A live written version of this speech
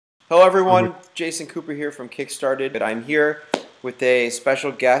Hello everyone, Jason Cooper here from Kickstarted. I'm here with a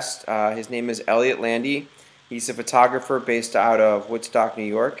special guest. His name is Elliott Landy. He's a photographer based out of Woodstock, New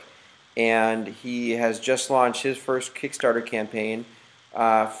York, and he has just launched his first Kickstarter campaign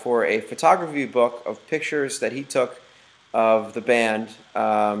for a photography book of pictures that he took of the band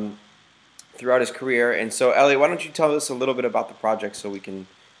throughout his career. And so, Elliott, why don't you tell us a little bit about the project so we can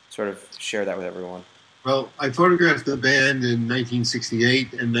sort of share that with everyone? Well, I photographed the band in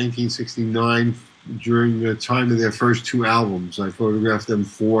 1968 and 1969 during the time of their first two albums. I photographed them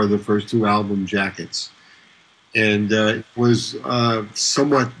for the first two album jackets. And it was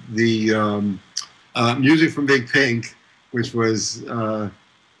somewhat the Music from Big Pink, which was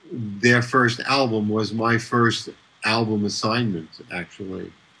their first album, was my first album assignment,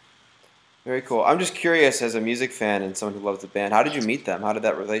 actually. Very cool. I'm just curious, as a music fan and someone who loves the band, how did you meet them? How did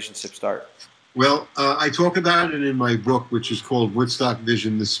that relationship start? Well, I talk about it in my book, which is called Woodstock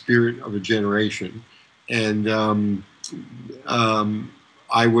Vision, The Spirit of a Generation. And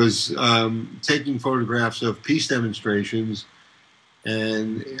I was taking photographs of peace demonstrations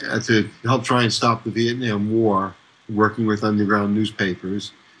and to help try and stop the Vietnam War, working with underground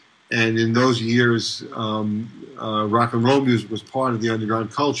newspapers. And in those years, rock and roll music was part of the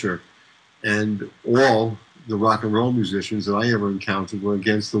underground culture. And all the rock and roll musicians that I ever encountered were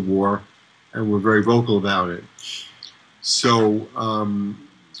against the war and were very vocal about it. So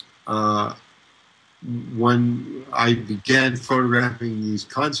when I began photographing these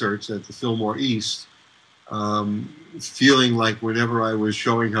concerts at the Fillmore East, feeling like whenever I was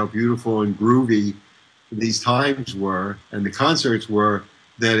showing how beautiful and groovy these times were and the concerts were,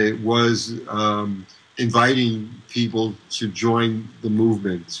 that it was inviting people to join the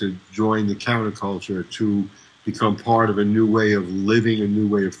movement, to join the counterculture, to become part of a new way of living, a new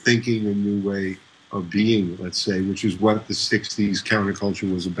way of thinking, a new way of being, let's say, which is what the 60s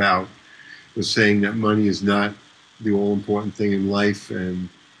counterculture was about. It was saying that money is not the all-important thing in life, and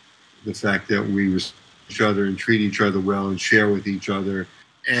the fact that we respect each other and treat each other well and share with each other.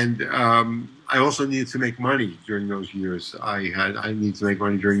 And I also needed to make money during those years. I needed to make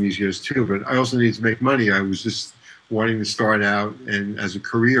money during these years too, but I also needed to make money. I was just wanting to start out, and as a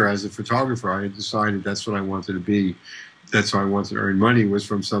career, as a photographer, I had decided that's what I wanted to be. That's how I wanted to earn money, was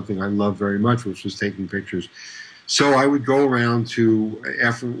from something I loved very much, which was taking pictures. So I would go around to,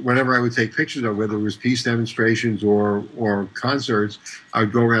 whenever I would take pictures of, whether it was peace demonstrations or concerts, I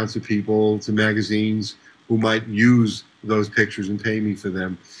would go around to people, to magazines who might use those pictures and pay me for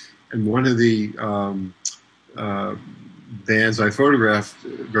them. And one of the bands I photographed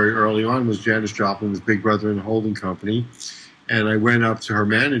very early on was Janis Joplin's Big Brother and Holding Company. And I went up to her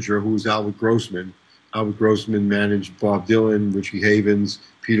manager, who was Albert Grossman. Albert Grossman managed Bob Dylan, Richie Havens,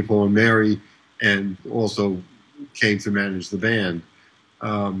 Peter, Paul, and Mary, and also came to manage the band.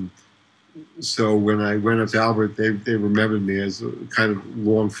 So when I went up to Albert, they remembered me as a kind of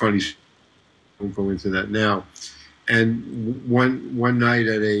long, funny. I won't go into that now. And one night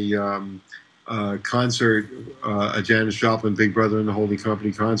at a concert, a Janis Joplin Big Brother and the Holding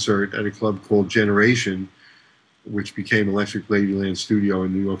Company concert at a club called Generation, which became Electric Ladyland Studio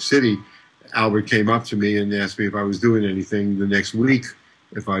in New York City, Albert came up to me and asked me if I was doing anything the next week,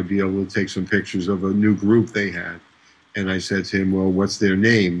 if I'd be able to take some pictures of a new group they had. And I said to him, well, what's their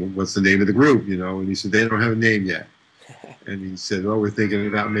name? What's the name of the group, you know? And he said, they don't have a name yet. And he said, oh, we're thinking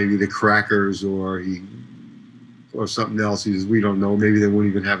about maybe the Crackers or something else. He says, we don't know. Maybe they won't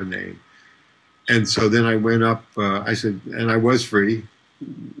even have a name. And so then I went up, I said, and I was free,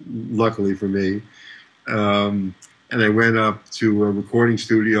 luckily for me. And I went up to a recording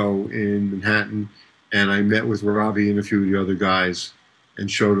studio in Manhattan, and I met with Robbie and a few of the other guys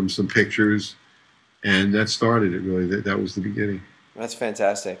and showed them some pictures. And that started it, really. That was the beginning. That's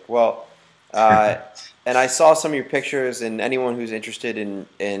fantastic. Well, and I saw some of your pictures, and anyone who's interested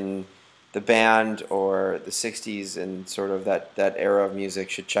in the band or the 60s and sort of that era of music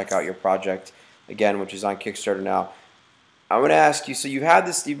should check out your project, again, which is on Kickstarter now. I want to ask you, so you've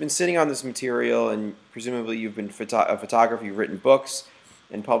been sitting on this material, and presumably you've been a photographer, you've written books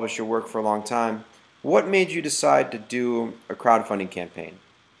and published your work for a long time. What made you decide to do a crowdfunding campaign?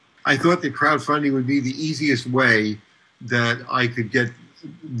 I thought that crowdfunding would be the easiest way that I could get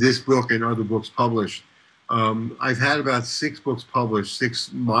this book and other books published. I've had about 6 books published,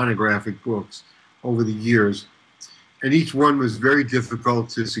 6 monographic books over the years, and each one was very difficult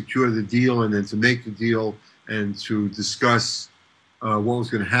to secure the deal and then to make the deal and to discuss what was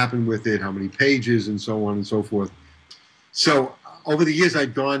going to happen with it, how many pages, and so on and so forth. So over the years,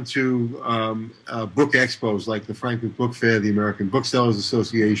 I'd gone to book expos like the Frankfurt Book Fair, the American Booksellers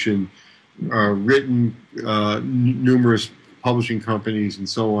Association, written numerous publishing companies and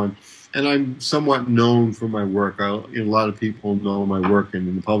so on. And I'm somewhat known for my work. A lot of people know my work, and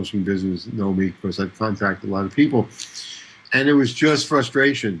in the publishing business know me because I've contacted a lot of people. And it was just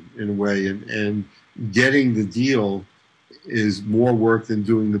frustration in a way. And getting the deal is more work than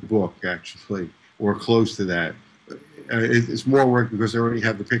doing the book, actually, or close to that. It's more work because I already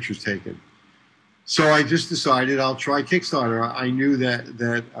have the pictures taken. So I just decided I'll try Kickstarter. I knew that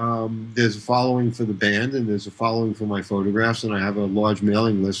there's a following for the band and there's a following for my photographs, and I have a large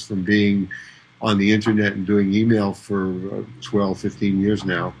mailing list from being on the internet and doing email for 12, 15 years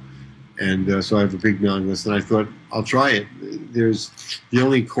now. And so I have a big mailing list, and I thought I'll try it. The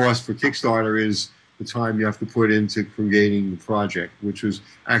only cost for Kickstarter is the time you have to put into creating the project, which was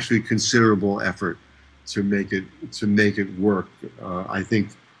actually considerable effort to make it work. I think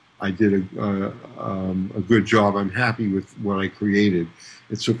I did a good job. I'm happy with what I created.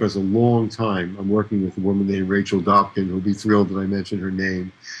 It took us a long time. I'm working with a woman named Rachel Dobkin, who'll be thrilled that I mentioned her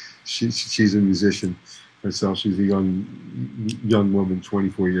name. She's a musician herself. She's a young woman,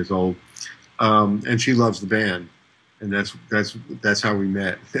 24 years old, and she loves the band, and that's how we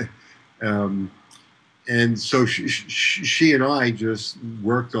met. And so she and I just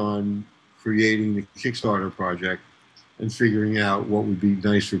worked on creating the Kickstarter project and figuring out what would be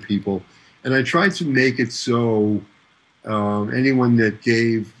nice for people. And I tried to make it so anyone that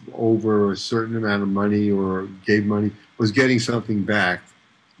gave over a certain amount of money or gave money was getting something back.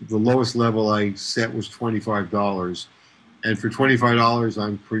 The lowest level I set was $25. And for $25,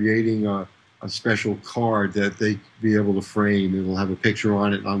 I'm creating a special card that they be able to frame. It'll have a picture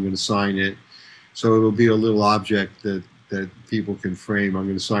on it, and I'm going to sign it. So it'll be a little object that people can frame. I'm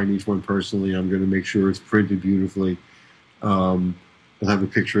going to sign each one personally. I'm going to make sure it's printed beautifully. It'll have a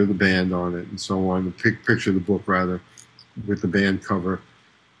picture of the band on it and so on. A picture of the book, rather, with the band cover,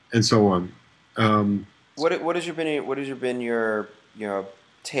 and so on. What has been your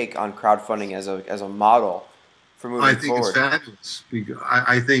take on crowdfunding as a model for moving forward? I think it's fabulous.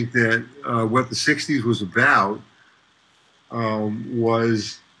 I think that what the '60s was about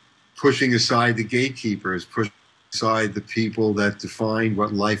was pushing aside the gatekeepers, pushing aside the people that defined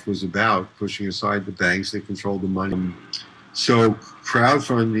what life was about, pushing aside the banks that controlled the money. So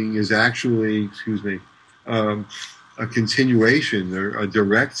crowdfunding is actually, a continuation, or a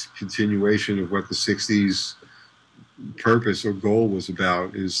direct continuation of what the '60s purpose or goal was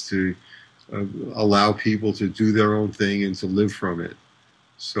about, is to allow people to do their own thing and to live from it.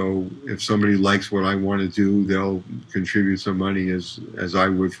 So if somebody likes what I want to do, they'll contribute some money as I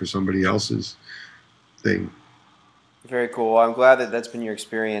would for somebody else's thing. Very cool. Well, I'm glad that that's been your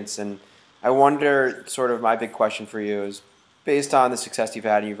experience. And I wonder, sort of my big question for you is, based on the success you've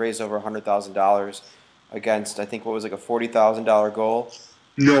had, and you've raised over $100,000 against, I think, what was like a $40,000 goal?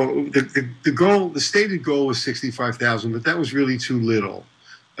 No, the stated goal was $65,000, but that was really too little,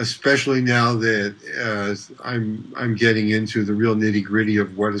 especially now that I'm getting into the real nitty gritty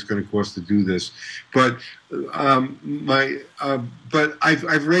of what it's going to cost to do this. But but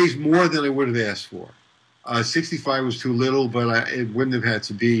I've raised more than I would have asked for. 65 was too little, but it wouldn't have had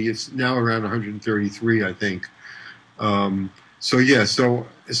to be. It's now around 133, I think. So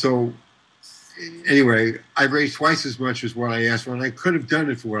anyway, I raised twice as much as what I asked for, and I could have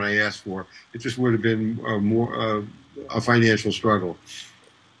done it for what I asked for. It just would have been a financial struggle.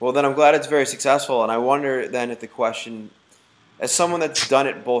 Well, then I'm glad it's very successful, and I wonder then if the question, as someone that's done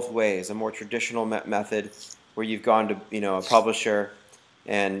it both ways, a more traditional method where you've gone to a publisher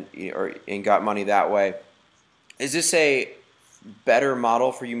and got money that way, is this a better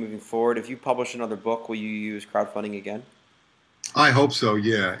model for you moving forward? If you publish another book, will you use crowdfunding again? I hope so,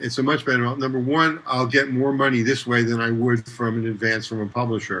 yeah. It's a much better model. Number one, I'll get more money this way than I would from an advance from a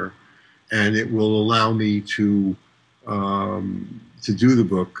publisher, and it will allow me to do the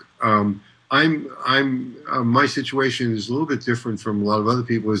book. My situation is a little bit different from a lot of other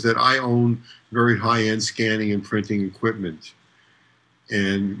people, is that I own very high-end scanning and printing equipment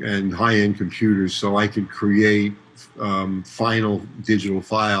and high-end computers, so I could create final digital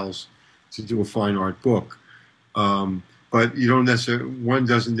files to do a fine art book. But one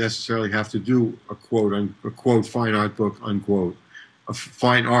doesn't necessarily have to do a quote fine art book, unquote, a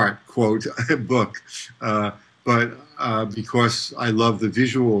fine art quote book. But because I love the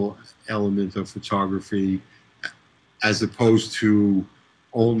visual element of photography, as opposed to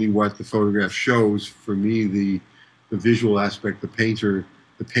only what the photograph shows, for me the visual aspect, the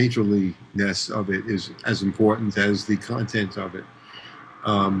painterliness of it is as important as the content of it.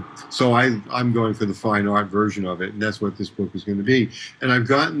 So I'm going for the fine art version of it, and that's what this book is going to be. And I've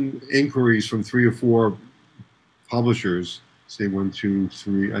gotten inquiries from 3 or 4 publishers, say 1, 2,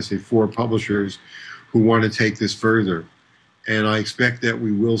 3, I say 4 publishers, who want to take this further. and I expect that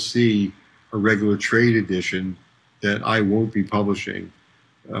we will see a regular trade edition that I won't be publishing.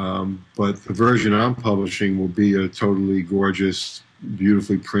 But the version I'm publishing will be a totally gorgeous,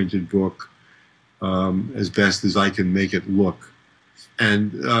 beautifully printed book, as best as I can make it look.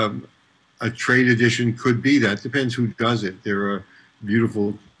 And a trade edition could be that. Depends who does it. There are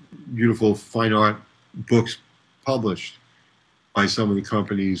beautiful, beautiful fine art books published by some of the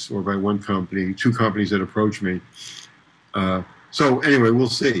companies, or by one company, two companies that approach me. So anyway, we'll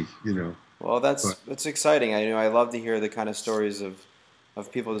see. Well, that's exciting. I love to hear the kind of stories of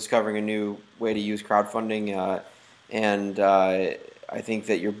people discovering a new way to use crowdfunding, and I think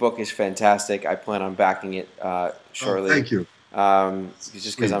that your book is fantastic. I plan on backing it shortly. Oh, thank you.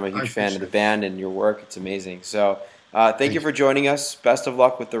 Just because I'm a huge fan of the band and your work. It's amazing. So thank you for joining us. Best of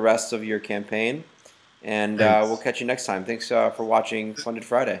luck with the rest of your campaign, and we'll catch you next time. Thanks for watching Funded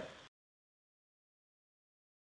Friday.